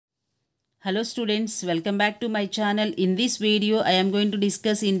Hello students, welcome back to my channel. In this video, I am going to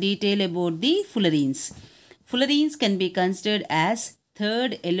discuss in detail about the fullerenes. Fullerenes can be considered as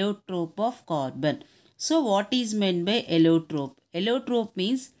third allotrope of carbon. So what is meant by allotrope? Allotrope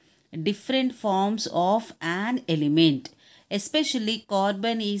means different forms of an element. Especially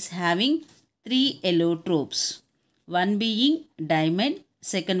carbon is having three allotropes. One being diamond,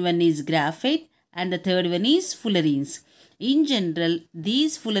 second one is graphite and the third one is fullerenes. In general,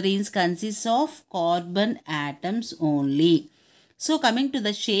 these fullerenes consist of carbon atoms only. So coming to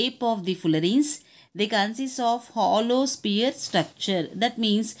the shape of the fullerenes, they consist of hollow sphere structure. That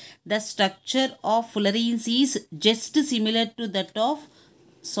means the structure of fullerenes is just similar to that of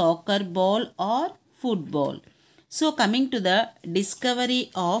soccer ball or football. So coming to the discovery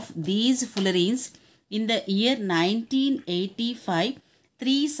of these fullerenes, in the year 1985,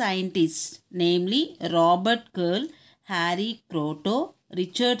 three scientists, namely Robert Curl, Harry Kroto,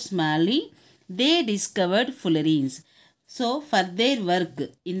 Richard Smalley, they discovered fullerenes. So for their work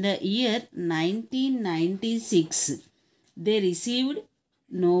in the year 1996, they received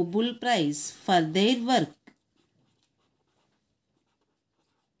Nobel Prize for their work.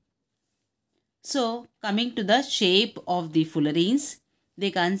 So coming to the shape of the fullerenes,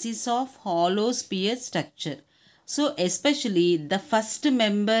 they consist of hollow sphere structure. So especially the first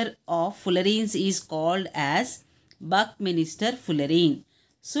member of fullerenes is called as Buckminster fullerene.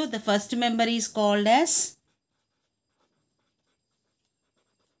 So the first member is called as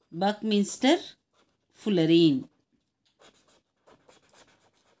Buckminster fullerene.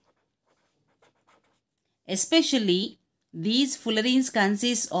 Especially these fullerenes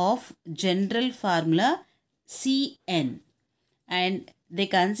consist of general formula CN and they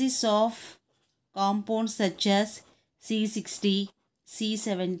consist of compounds such as C60,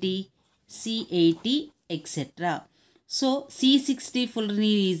 C70, C80, etc. So C60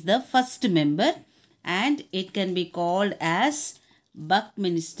 fullerene is the first member and it can be called as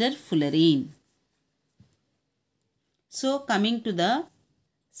Buckminster fullerene. So coming to the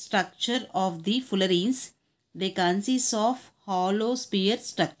structure of the fullerenes, they consist of hollow sphere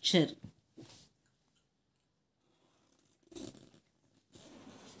structure.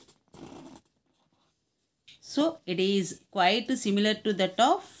 So it is quite similar to that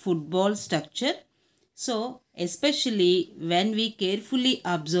of football structure. So especially when we carefully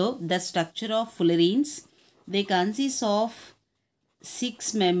observe the structure of fullerenes, they consist of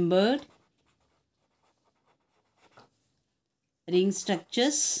six-membered ring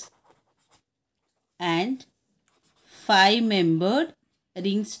structures and five-membered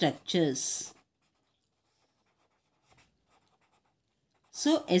ring structures.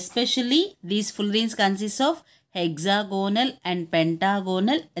 So especially these fullerenes consist of hexagonal and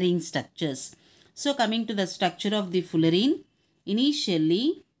pentagonal ring structures. So coming to the structure of the fullerene,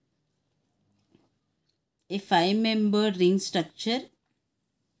 initially a five-membered ring structure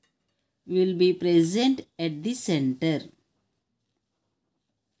will be present at the center.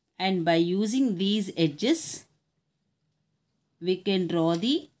 And by using these edges, we can draw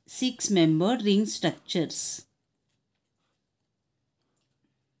the six-membered ring structures.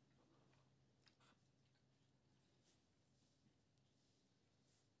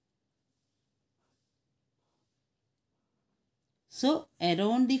 So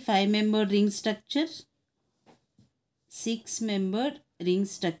around the five-membered ring structure, six-membered ring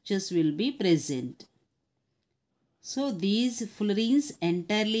structures will be present. So these fullerenes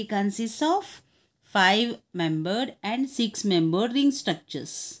entirely consist of five-membered and six-membered ring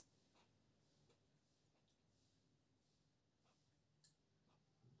structures.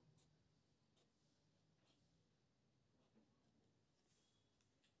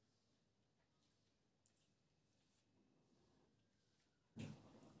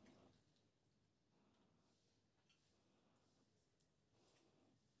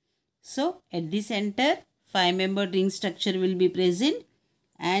 So at the center, five-membered ring structure will be present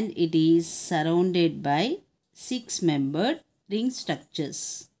and it is surrounded by six-membered ring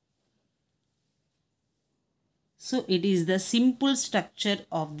structures. So it is the simple structure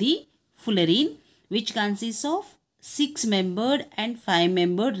of the fullerene which consists of six-membered and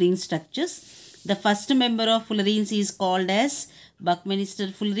five-membered ring structures. The first member of fullerenes is called as Buckminster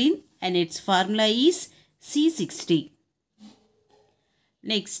fullerene and its formula is C60.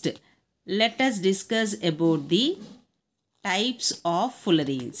 Next, let us discuss about the types of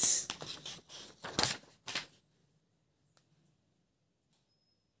fullerenes.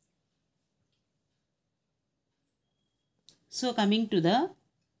 So coming to the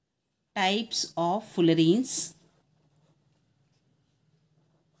types of fullerenes.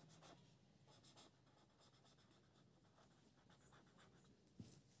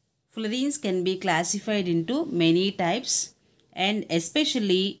 Fullerenes can be classified into many types, and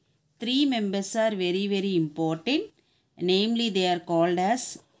especially three members are very important. Namely, they are called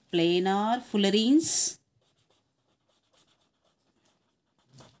as planar fullerenes,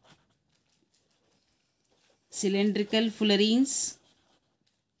 cylindrical fullerenes,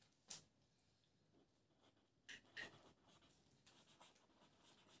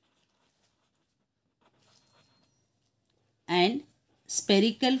 and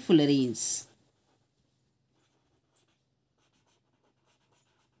spherical fullerenes.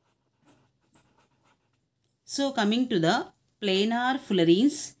 So coming to the planar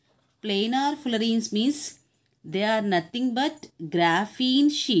fullerenes means they are nothing but graphene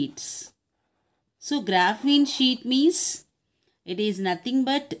sheets. So graphene sheet means it is nothing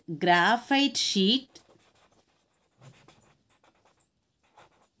but graphite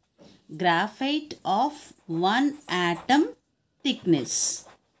of one atom thickness.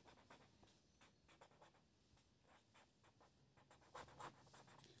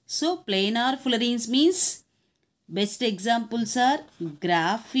 So planar fullerenes means best examples are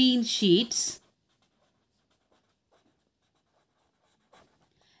graphene sheets.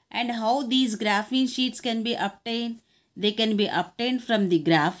 And how these graphene sheets can be obtained? They can be obtained from the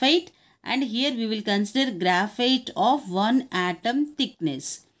graphite, and here we will consider graphite of one atom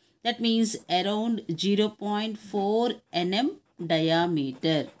thickness. That means around 0.4 nm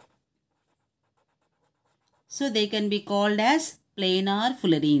diameter. So they can be called as planar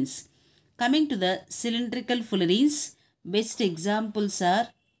fullerenes. Coming to the cylindrical fullerenes, best examples are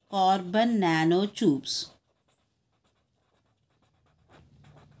carbon nanotubes.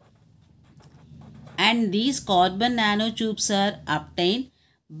 And these carbon nanotubes are obtained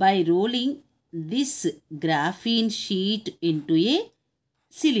by rolling this graphene sheet into a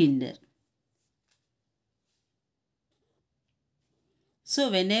cylinder.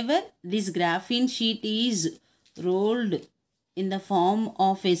 So whenever this graphene sheet is rolled in the form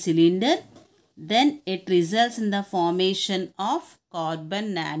of a cylinder, then it results in the formation of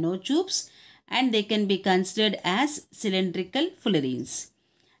carbon nanotubes, and they can be considered as cylindrical fullerenes.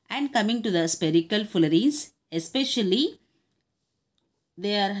 And coming to the spherical fullerenes, especially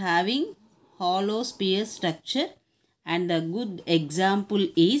they are having hollow sphere structure, and the good example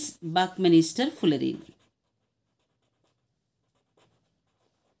is Buckminster fullerene.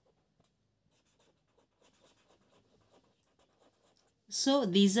 So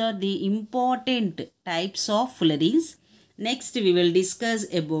these are the important types of fullerenes. Next we will discuss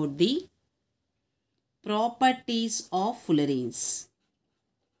about the properties of fullerenes.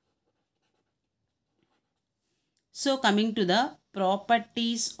 So coming to the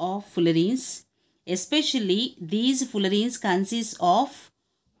properties of fullerenes, especially these fullerenes consist of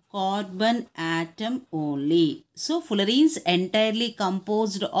carbon atom only. So fullerenes entirely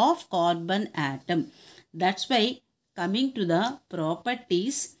composed of carbon atom. That's why coming to the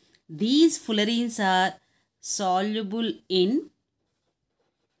properties, these fullerenes are soluble in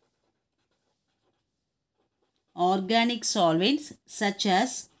organic solvents such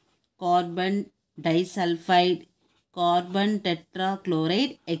as carbon disulfide, carbon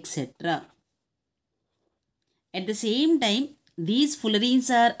tetrachloride, etc. At the same time, these fullerenes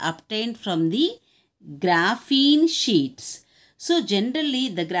are obtained from the graphene sheets. So generally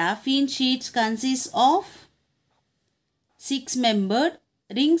the graphene sheets consist of 6-membered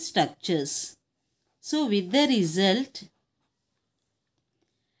ring structures. So with the result,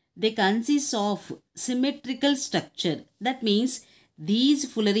 they consist of symmetrical structure. That means these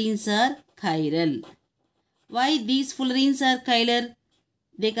fullerenes are chiral. Why these fullerenes are chiral?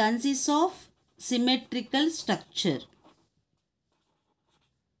 They consist of symmetrical structure.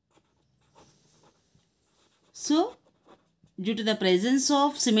 So, due to the presence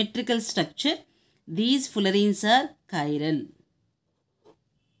of symmetrical structure, these fullerenes are chiral.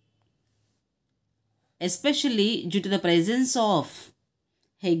 Especially due to the presence of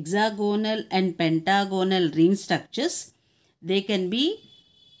hexagonal and pentagonal ring structures, they can be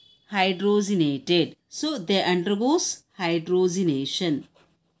hydrogenated. So, they undergoes hydrogenation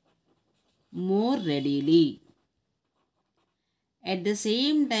more readily. At the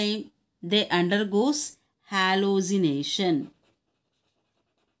same time, they undergoes halogenation.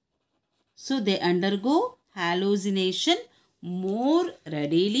 So they undergo halogenation more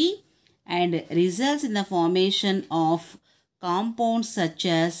readily and results in the formation of compounds such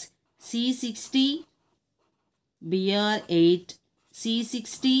as C60, Br8,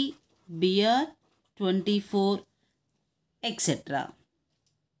 C60, Br24, etc.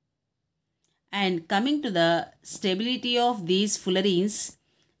 And coming to the stability of these fullerenes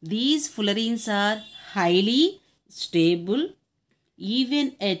are highly stable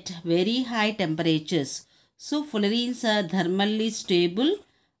even at very high temperatures. So fullerenes are thermally stable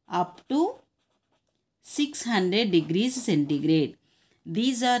up to 600 degrees centigrade.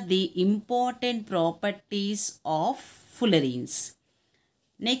 These are the important properties of fullerenes.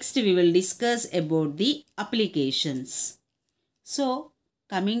 Next we will discuss about the applications. So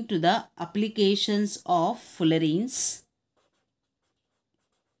coming to the applications of fullerenes.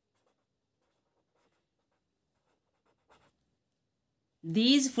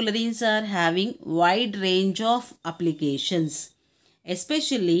 These fullerenes are having wide range of applications.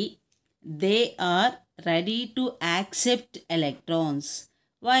 Especially they are ready to accept electrons.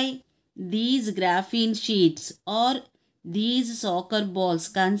 Why? These graphene sheets or these soccer balls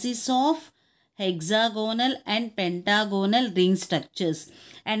consist of hexagonal and pentagonal ring structures,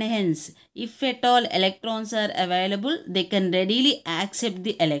 and hence if at all electrons are available, they can readily accept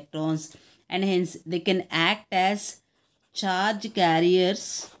the electrons, and hence they can act as charge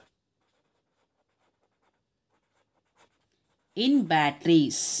carriers in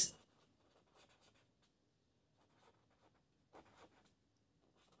batteries.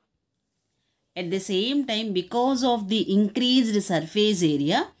 At the same time, because of the increased surface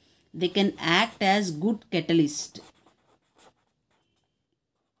area, they can act as good catalyst.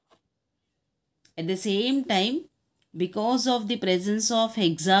 At the same time, because of the presence of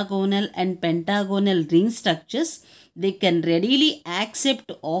hexagonal and pentagonal ring structures, they can readily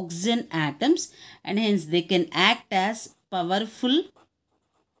accept oxygen atoms, and hence they can act as powerful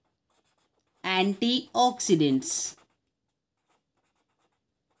antioxidants.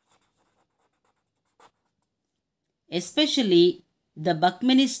 Especially the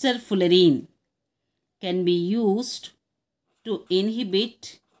Buckminster fullerene can be used to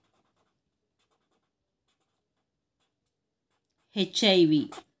inhibit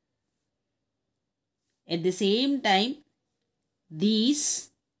HIV. At the same time,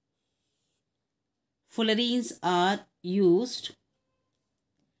 these fullerenes are used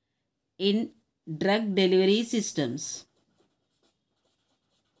in drug delivery systems.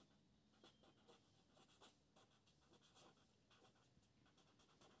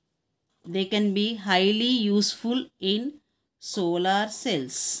 They can be highly useful in solar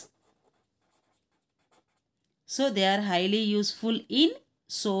cells. So they are highly useful in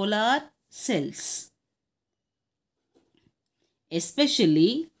solar cells.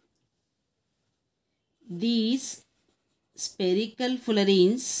 Especially these spherical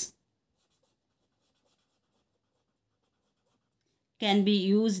fullerenes can be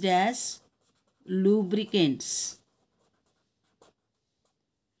used as lubricants.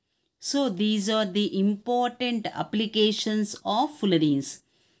 So these are the important applications of fullerenes.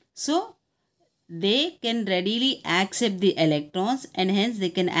 So they can readily accept the electrons, and hence they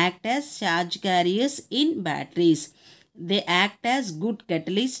can act as charge carriers in batteries. They act as good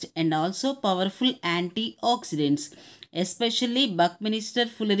catalyst and also powerful antioxidants. Especially Buckminster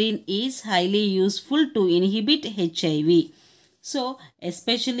fullerene is highly useful to inhibit HIV. So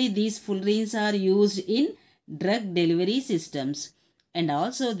especially these fullerenes are used in drug delivery systems, and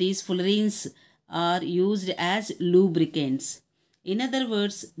also these fullerenes are used as lubricants. In other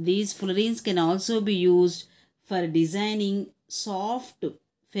words, these fullerenes can also be used for designing soft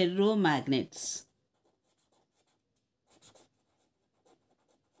ferromagnets.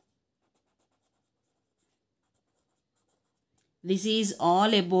 This is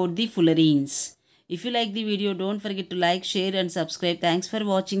all about the fullerenes. If you like the video, don't forget to like, share and subscribe. Thanks for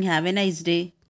watching. Have a nice day.